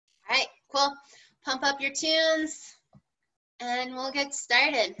Cool. Pump up your tunes and we'll get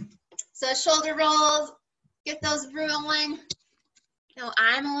started. So shoulder rolls, get those rolling. No,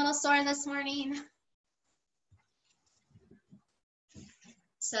 I'm a little sore this morning.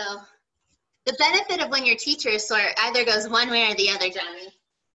 So the benefit of when your teacher is sore either goes one way or the other, Johnny,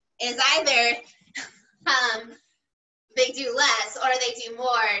 is either they do less or they do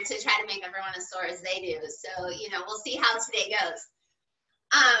more to try to make everyone as sore as they do. So, you know, we'll see how today goes.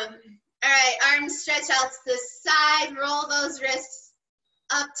 All right, arms stretch out to the side, roll those wrists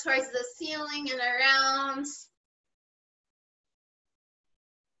up towards the ceiling and around.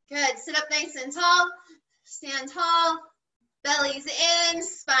 Good, sit up nice and tall, stand tall, belly's in,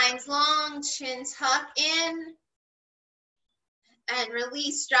 spine's long, chin tuck in, and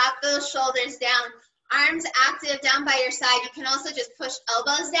release, drop those shoulders down. Arms active down by your side. You can also just push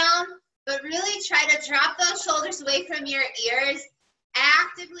elbows down, but really try to drop those shoulders away from your ears,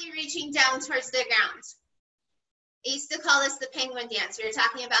 actively reaching down towards the ground. I used to call this the penguin dance. We were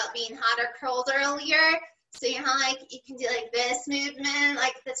talking about being hot or cold earlier. So you know, like you can do like this movement,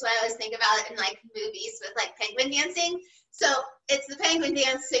 like that's what I always think about in like movies with like penguin dancing. So it's the penguin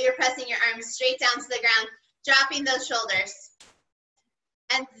dance, so you're pressing your arms straight down to the ground, dropping those shoulders.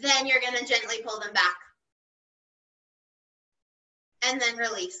 And then you're gonna gently pull them back. And then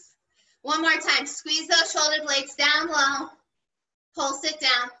release. One more time, squeeze those shoulder blades down low, pulse it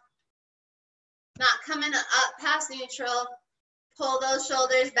down. Not coming up past neutral, pull those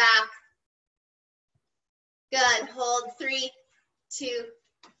shoulders back. Good, hold 3, 2,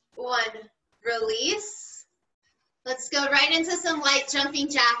 1, release. Let's go right into some light jumping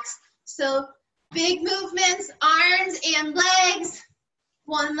jacks. So big movements, arms and legs,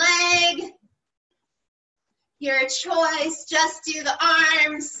 one leg. Your choice, just do the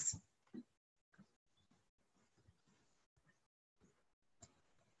arms.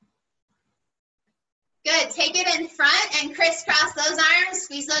 Good, take it in front and crisscross those arms,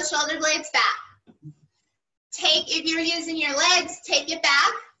 squeeze those shoulder blades back. If you're using your legs, take it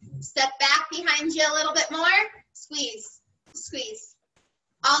back, step back behind you a little bit more, squeeze, squeeze.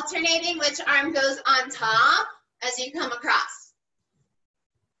 Alternating which arm goes on top as you come across.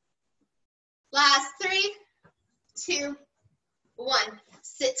 Last 3, 2, 1.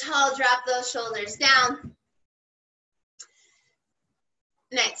 Sit tall, drop those shoulders down.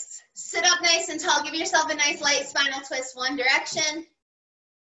 Nice. Sit up nice and tall. Give yourself a nice light spinal twist one direction.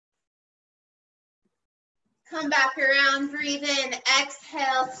 Come back around, breathe in,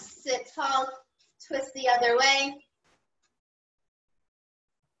 exhale, sit tall, twist the other way.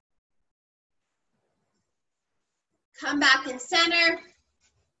 Come back in center.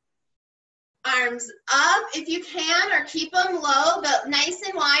 Arms up if you can, or keep them low, but nice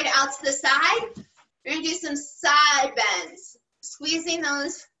and wide out to the side. We're gonna do some side bends. Squeezing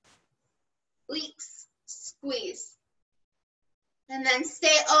those obliques, squeeze. And then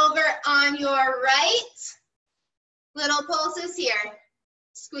stay over on your right. Little pulses here,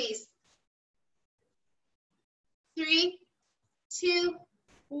 squeeze. 3, 2,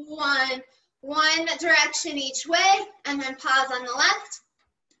 1. One direction each way, and then pause on the left.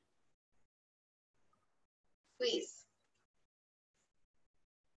 Squeeze.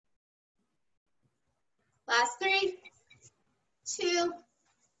 Last 3, 2,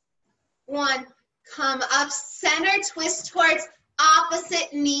 1. Come up, center, twist towards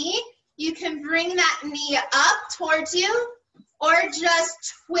opposite knee. You can bring that knee up towards you or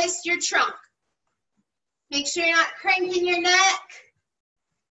just twist your trunk. Make sure you're not cranking your neck.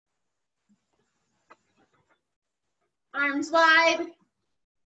 Arms wide.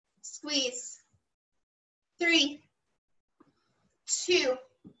 Squeeze. 3, 2,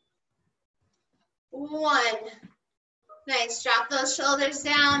 1. Nice. Drop those shoulders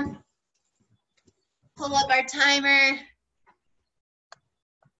down. Pull up our timer.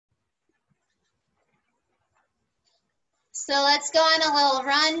 So let's go on a little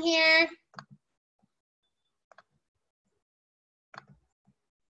run here.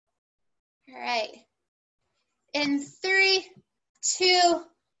 All right. In 3, 2,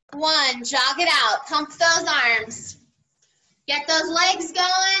 1, jog it out. Pump those arms. Get those legs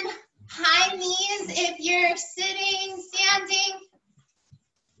going. High knees if you're sitting, standing.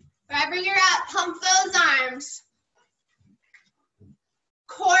 Wherever you're at, pump those arms.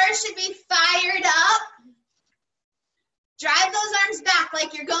 Core should be fired up. Drive those arms back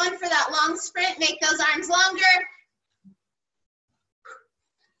like you're going for that long sprint. Make those arms longer.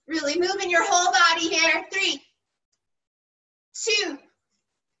 Really moving your whole body here. 3, 2,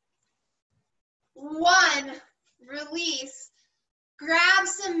 1. Release. Grab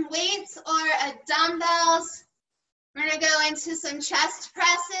some weights or dumbbells. We're going to go into some chest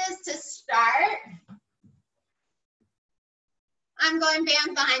presses to I'm going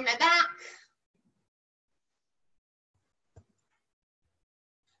band behind my back.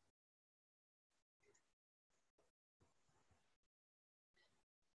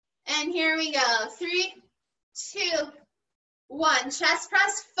 And here we go. 3, 2, 1. Chest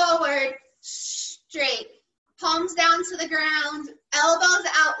press forward, straight. Palms down to the ground, elbows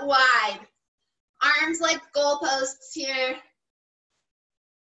out wide. Arms like goalposts here.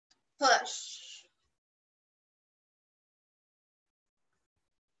 Push.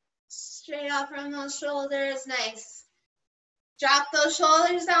 Straight up from those shoulders, nice. Drop those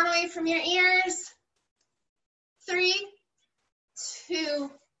shoulders down away from your ears. 3,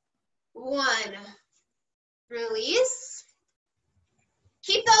 2, 1. Release.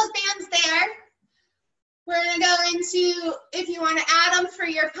 Keep those bands there. We're gonna go into, if you wanna add them for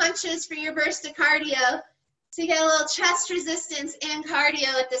your punches, for your burst of cardio, to get a little chest resistance and cardio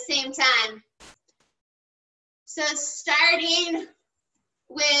at the same time. So starting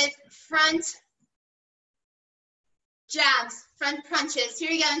with front jabs, front punches. Here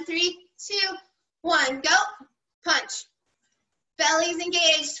we go in 3, 2, 1, go. Punch. Belly's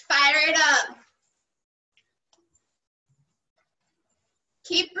engaged, fire it up.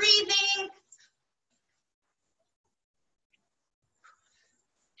 Keep breathing.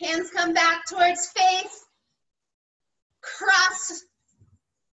 Hands come back towards face. Cross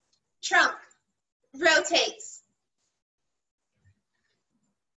trunk, rotates.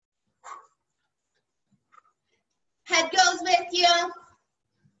 Head goes with you.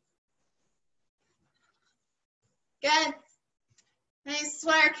 Good. Nice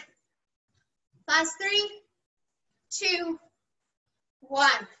work. Last 3, 2,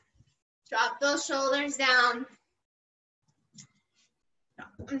 1. Drop those shoulders down.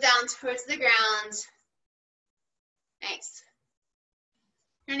 Drop them down towards the ground. Nice.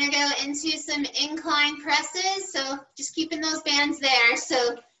 We're gonna go into some incline presses. So just keeping those bands there.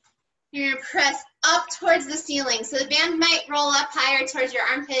 So you're gonna press up towards the ceiling. So the band might roll up higher towards your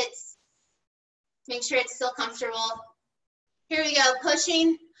armpits. Make sure it's still comfortable. Here we go,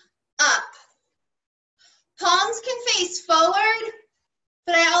 pushing up. Palms can face forward,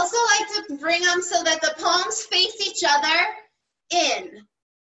 but I also like to bring them so that the palms face each other in.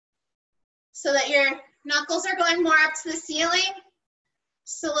 So that your knuckles are going more up to the ceiling.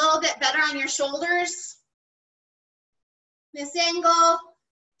 Just a little bit better on your shoulders. This angle,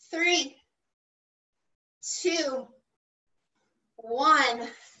 3, 2,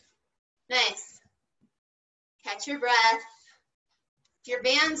 1. Nice. Catch your breath. If your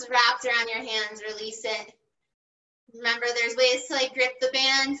band's wrapped around your hands, release it. Remember, there's ways to like grip the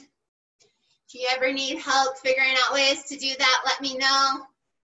band. If you ever need help figuring out ways to do that, let me know.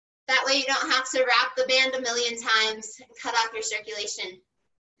 That way you don't have to wrap the band a million times and cut off your circulation.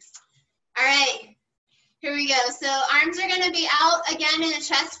 All right, here we go. So arms are gonna be out again in a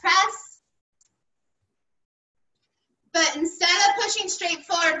chest press. But instead of pushing straight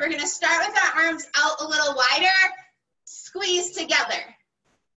forward, we're gonna start with our arms out a little wider, squeeze together.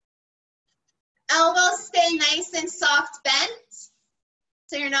 Elbows stay nice and soft bent,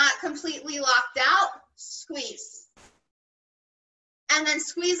 so you're not completely locked out. Squeeze. And then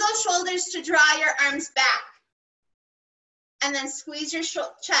squeeze those shoulders to draw your arms back. And then squeeze your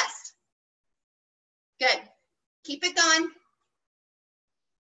chest. Good. Keep it going.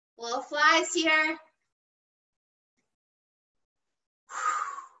 Little flies here.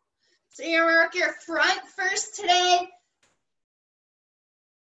 So you're gonna work your front first today.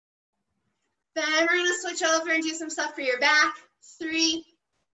 Then we're gonna switch over and do some stuff for your back. 3,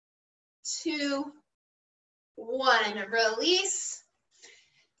 2, 1. Release.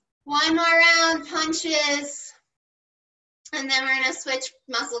 One more round, punches. And then we're gonna switch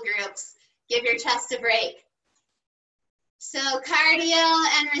muscle groups. Give your chest a break. So cardio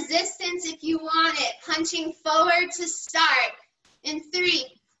and resistance if you want it. Punching forward to start. In 3,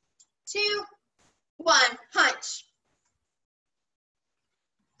 2, 1, punch.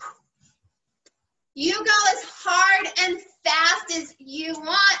 You go as hard and fast as you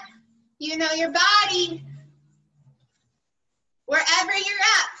want. You know your body. Wherever you're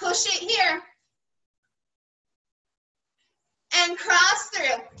at, push it here. And cross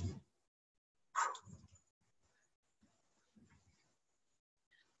through.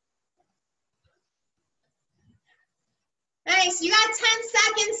 Nice, you got 10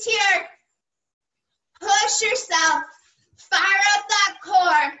 seconds here. Push yourself. Fire up that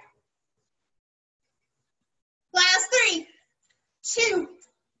core. Last 3, 2,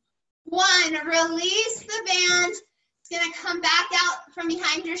 1. Release the band. It's gonna come back out from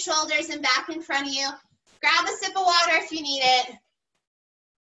behind your shoulders and back in front of you. Grab a sip of water if you need it.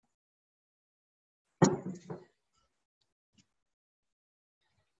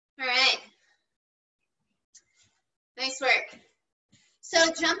 Nice work. So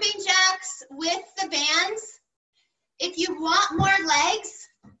jumping jacks with the bands. If you want more legs,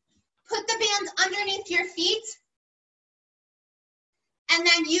 put the bands underneath your feet, and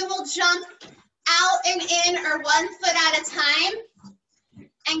then you will jump out and in or 1 foot at a time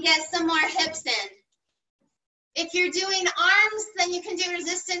and get some more hips in. If you're doing arms, then you can do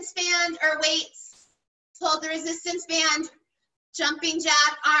resistance band or weights. Hold the resistance band, jumping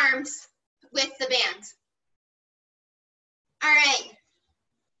jack arms with the band. All right,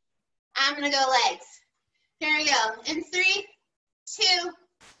 I'm gonna go legs. Here we go. In 3, 2,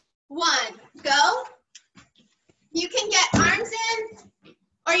 1, go. You can get arms in,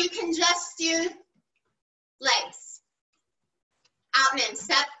 or you can just do legs. Out and in,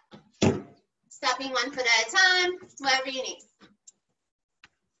 step. Stepping 1 foot at a time, whatever you need.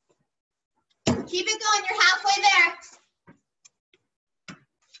 Keep it going, you're halfway there.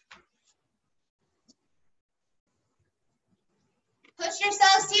 Push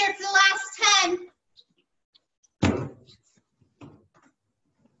yourselves here for the last 10.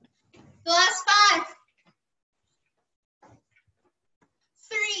 The last 5.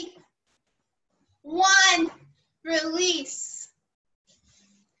 3, 1, release.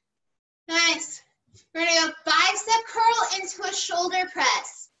 Nice. We're gonna go bicep curl into a shoulder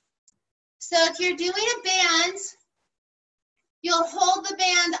press. So if you're doing a band, you'll hold the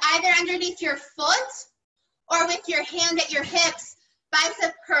band either underneath your foot or with your hand at your hips,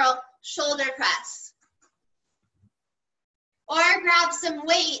 bicep curl, shoulder press. Or grab some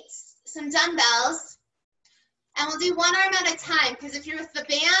weights, some dumbbells, and we'll do one arm at a time, because if you're with the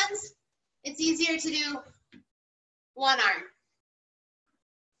bands, it's easier to do one arm.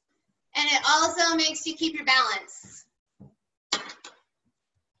 And it also makes you keep your balance.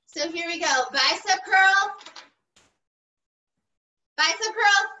 So here we go, bicep curl,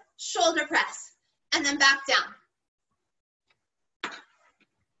 shoulder press, and then back down.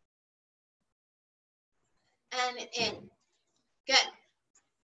 And in, good.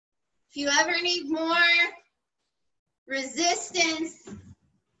 If you ever need more resistance,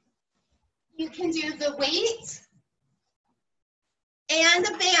 you can do the weight and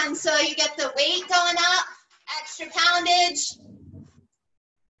the band. So you get the weight going up, extra poundage,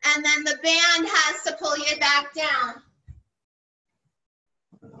 and then the band has to pull you back down.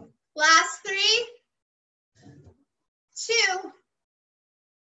 Last 3, 2,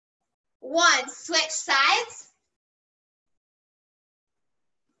 1. Switch sides.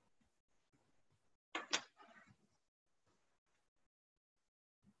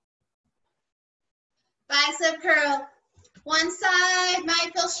 Bicep curl. One side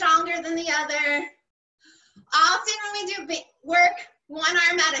might feel stronger than the other. Often when we do work one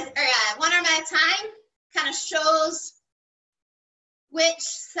arm at a time, kind of shows which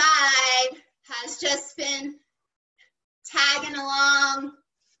side has just been tagging along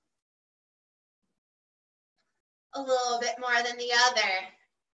a little bit more than the other.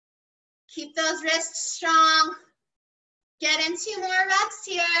 Keep those wrists strong. Get in 2 more reps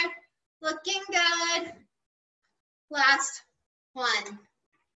here. Looking good. Last 1.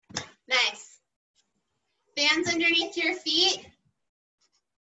 Nice. Bands underneath your feet.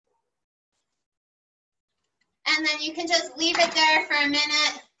 And then you can just leave it there for a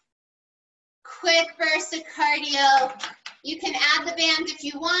minute. Quick burst of cardio. You can add the band if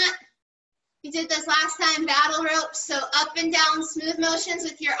you want. We did this last time, battle rope. So up and down, smooth motions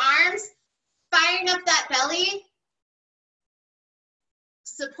with your arms. Firing up that belly.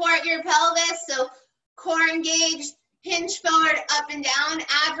 Support your pelvis. So core engaged, hinge forward, up and down.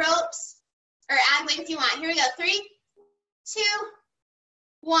 Add ropes, or add weight if you want. Here we go, 3, 2,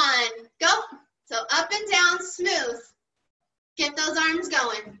 1, go. So up and down, smooth. Get those arms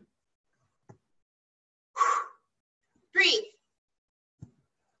going. Breathe.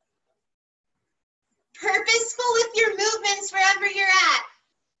 Purposeful with your movements wherever you're at.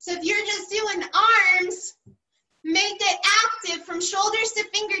 So if you're just doing arms, make it active from shoulders to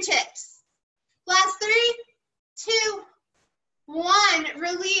fingertips. Last 3, 2, 1.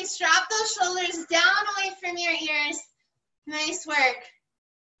 Release. Drop those shoulders down away from your ears. Nice work.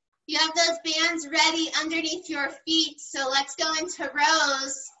 You have those bands ready underneath your feet. So let's go into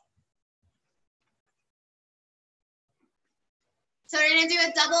rows. So we're going to do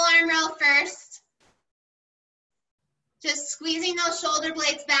a double arm row first. Just squeezing those shoulder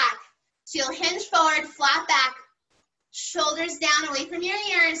blades back. So you'll hinge forward, flat back, shoulders down away from your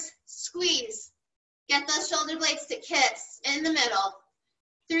ears, squeeze. Get those shoulder blades to kiss in the middle.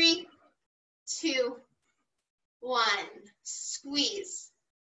 3, 2, 1. Squeeze.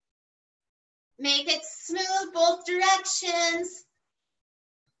 Make it smooth both directions.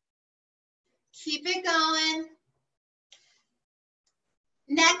 Keep it going.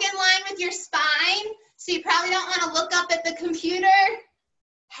 Neck in line with your spine. So you probably don't want to look up at the computer.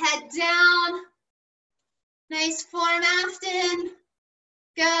 Head down. Nice form, Afton.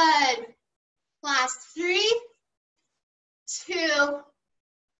 Good. Last 3, 2,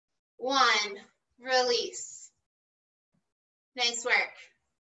 1. Release. Nice work.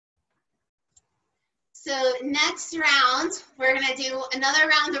 So next round, we're going to do another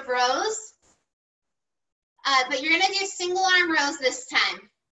round of rows. But you're going to do single arm rows this time.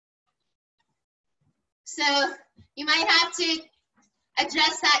 So you might have to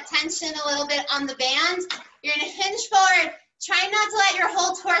adjust that tension a little bit on the band. You're going to hinge forward. Try not to let your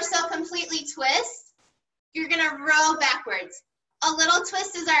whole torso completely twist. You're going to row backwards. A little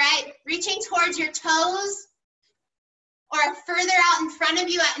twist is all right. Reaching towards your toes or further out in front of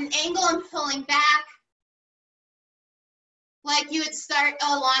you at an angle and pulling back like you would start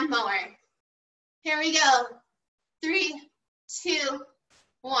a lawnmower. Here we go. 3, 2,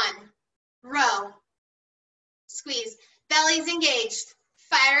 1. Row. Squeeze. Belly's engaged.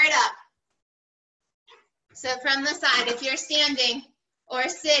 Fire it up. So from the side, if you're standing or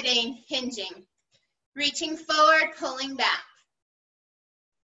sitting, hinging. Reaching forward, pulling back.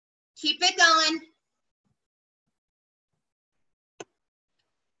 Keep it going.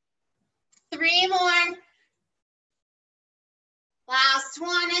 3 more. Last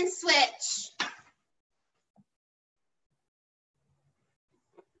one and switch.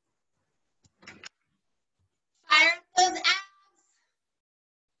 Fire up those abs.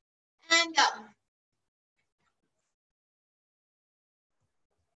 And go.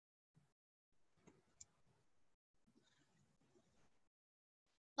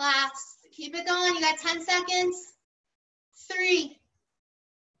 Last. Keep it going. You got 10 seconds. 3.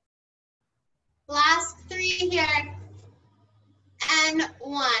 Last 3 here. And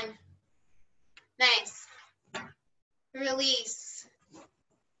 1. Nice. Release.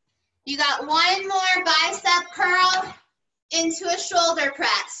 You got 1 more bicep curl into a shoulder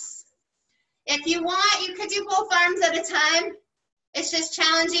press. If you want, you could do both arms at a time. It's just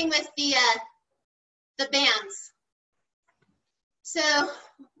challenging with the bands. So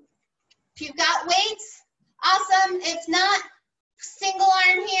if you've got weights, awesome. If not, single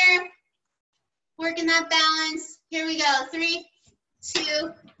arm here. Working that balance. Here we go. 3,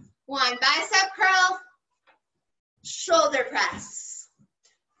 2, 1. Bicep curl, shoulder press.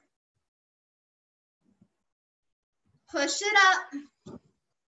 Push it up.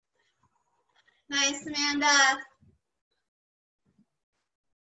 Nice, Amanda.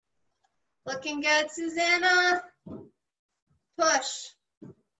 Looking good, Susanna. Push.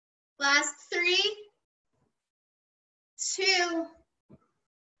 Last 3, 2,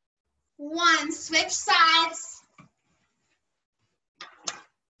 1. Switch sides.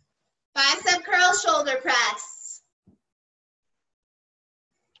 Bicep curl, shoulder press.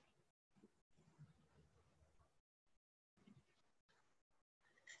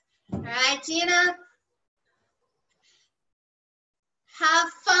 All right, Gina. Have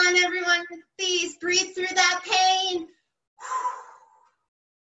fun, everyone, with these. Breathe through that pain.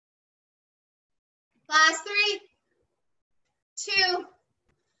 Last 3, 2,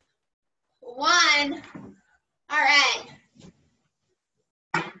 1. All right.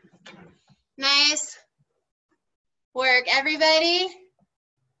 Nice work, everybody.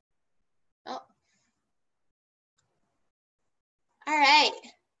 Oh. All right.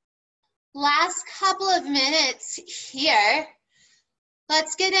 Last couple of minutes here.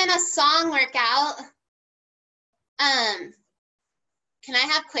 Let's get in a song workout. Can I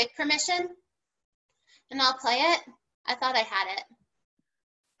have quick permission? And I'll play it? I thought I had it.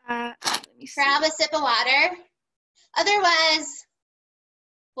 Let me see. Grab a sip of water. Otherwise,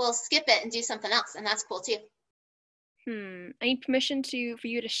 we'll skip it and do something else, and that's cool too. I need permission for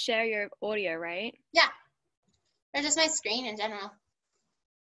you to share your audio, right? Yeah. Or just my screen in general.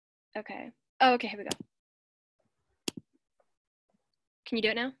 Okay. Oh, okay, here we go. Can you do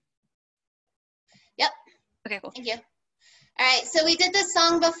it now? Yep. Okay, cool. Thank you. All right, so we did this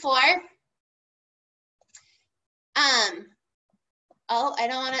song before. Oh, I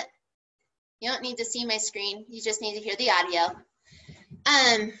don't want to, you don't need to see my screen. You just need to hear the audio.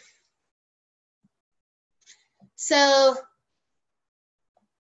 So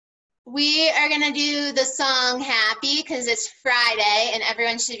we are going to do the song Happy because it's Friday and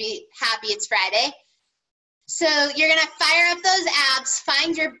everyone should be happy it's Friday. So you're going to fire up those abs,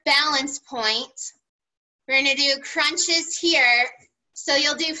 find your balance point. We're going to do crunches here. So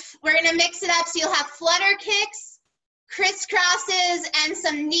we're going to mix it up so you'll have flutter kicks, crisscrosses, and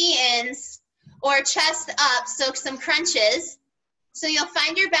some knee-ins or chest up, so some crunches. So you'll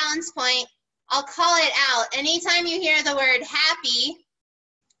find your balance point. I'll call it out. Anytime you hear the word happy,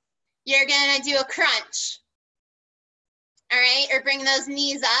 you're gonna do a crunch. All right, or bring those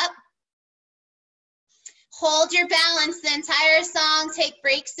knees up. Hold your balance the entire song. Take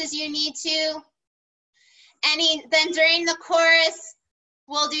breaks as you need to. Then during the chorus,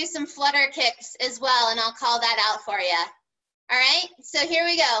 we'll do some flutter kicks as well, and I'll call that out for you. All right, so here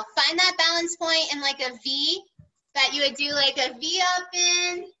we go. Find that balance point in like a V that you would do like a V up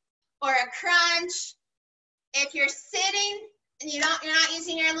in or a crunch. If you're sitting and you're not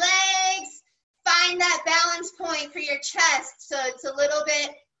using your legs, find that balance point for your chest so it's a little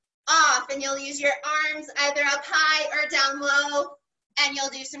bit off, and you'll use your arms either up high or down low, and you'll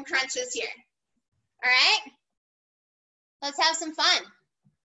do some crunches here. All right? Let's have some fun.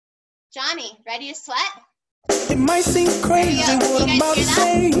 Johnny, ready to sweat? It might seem crazy what I'm about to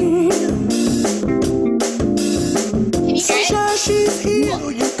say. Can you hear it? She's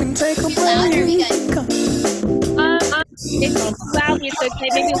here, you can take a Too loud? Are we good? If it's loud, it's okay.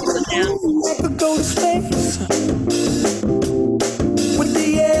 Maybe we'll go down. break. Go to space with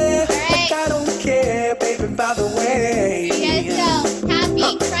the air. Right. Like I don't care, baby, by the way. Here you guys go.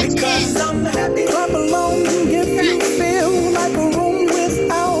 Happy, crunch Because it I'm happy. Clap along if you feel like a room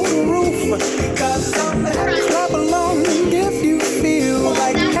without a roof. Because I'm happy. Clap along if you feel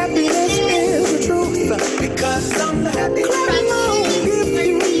like happiness is the truth. Because I'm happy. Clap along if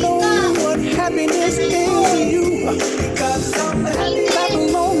you know what happiness is to you. Because I'm happy. Clap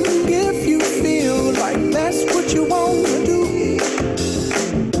along if you feel like that's what you want to do.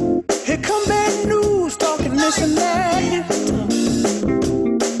 Here come bad news, talking this and that.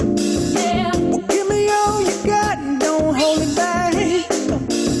 Well, give me all you got and don't hold it back.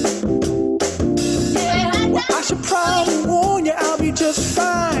 Well, I should probably warn you, I'll be just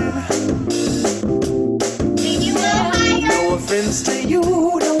fine. Maybe a little higher. No offense to you,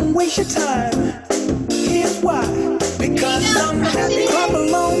 don't waste your time. Here's why. Because I'm happy. Clap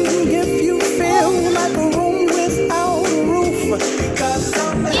along if you feel like a room without a roof. Because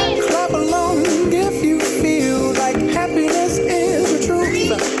I'm happy. Clap along if you feel like happiness is the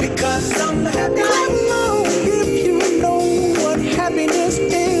truth. Because I'm happy. Clap along if you know what happiness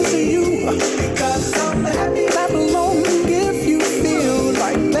is to you. Because I'm happy. Clap along if you feel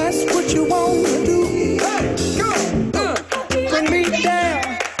like that's what you want to do. Hey, go. Bring me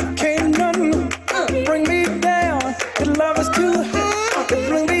down. Can't nothing bring me down. The love is too high.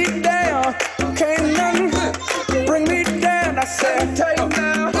 Bring me down. Can't nothing bring me down. I said, take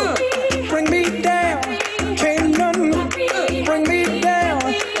now. Bring me down. Can't nothing bring me down.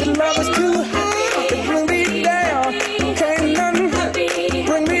 The love is too high. Bring me down. Can't nothing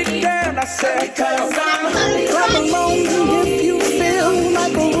bring me down. I said, cause I'm clap along if you feel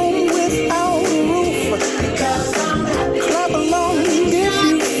like a room without a roof. Because I'm clap along if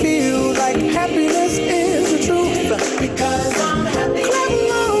you feel like happiness is the truth. Because I'm happy. Clap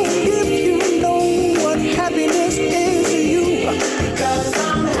along if you know what happiness is to you. Because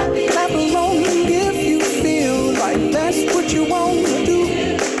I'm happy. Clap along if you feel like that's what you want to do.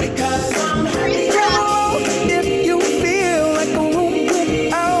 Because I'm happy. Clap along if you feel like a room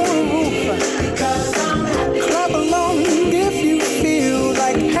without a roof. Because I'm happy. Clap along if you feel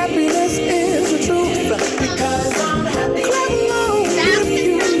like happiness is the truth. Because I'm happy. Clap along if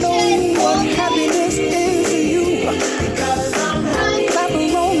you know what happiness is to you. Because I'm happy. Clap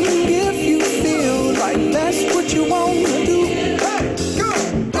along if you feel like that's what you want to do. Hey,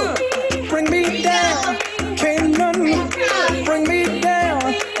 go. Bring me down. Can't nothing bring me down.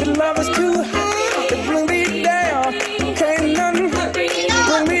 The love is too high. Bring me down. Can't nothing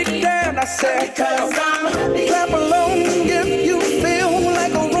bring me down. I said, cause I'm happy. Clap along if you feel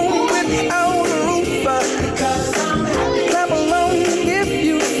like a room without a roof. Because I'm happy. Clap along if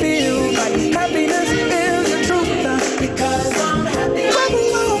you feel like happiness is the truth. Because I'm happy. Clap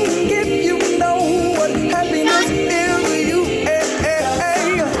along if you know what happiness is to you.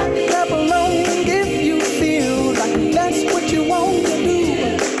 Clap along if you feel like that's what you want to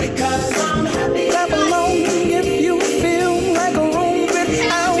do. Because I'm happy. Clap along if you feel like a room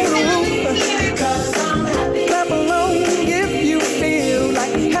without a roof. Because I'm happy. Clap along if you feel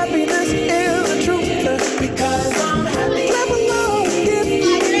like happiness is the truth. Because I'm happy. Clap along if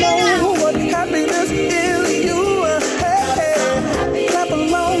you know what happiness is to you. Clap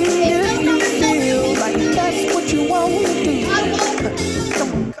along if you feel like that's what you want to do.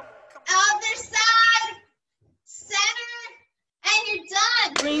 Come on. Other side, center, and you're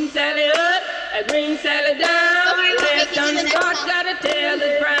done. Green salad up, a green salad down. Okay, Left can on you do the the next box, one? got a tail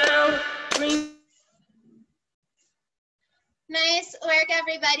that's brown. Green. Nice work,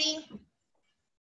 everybody.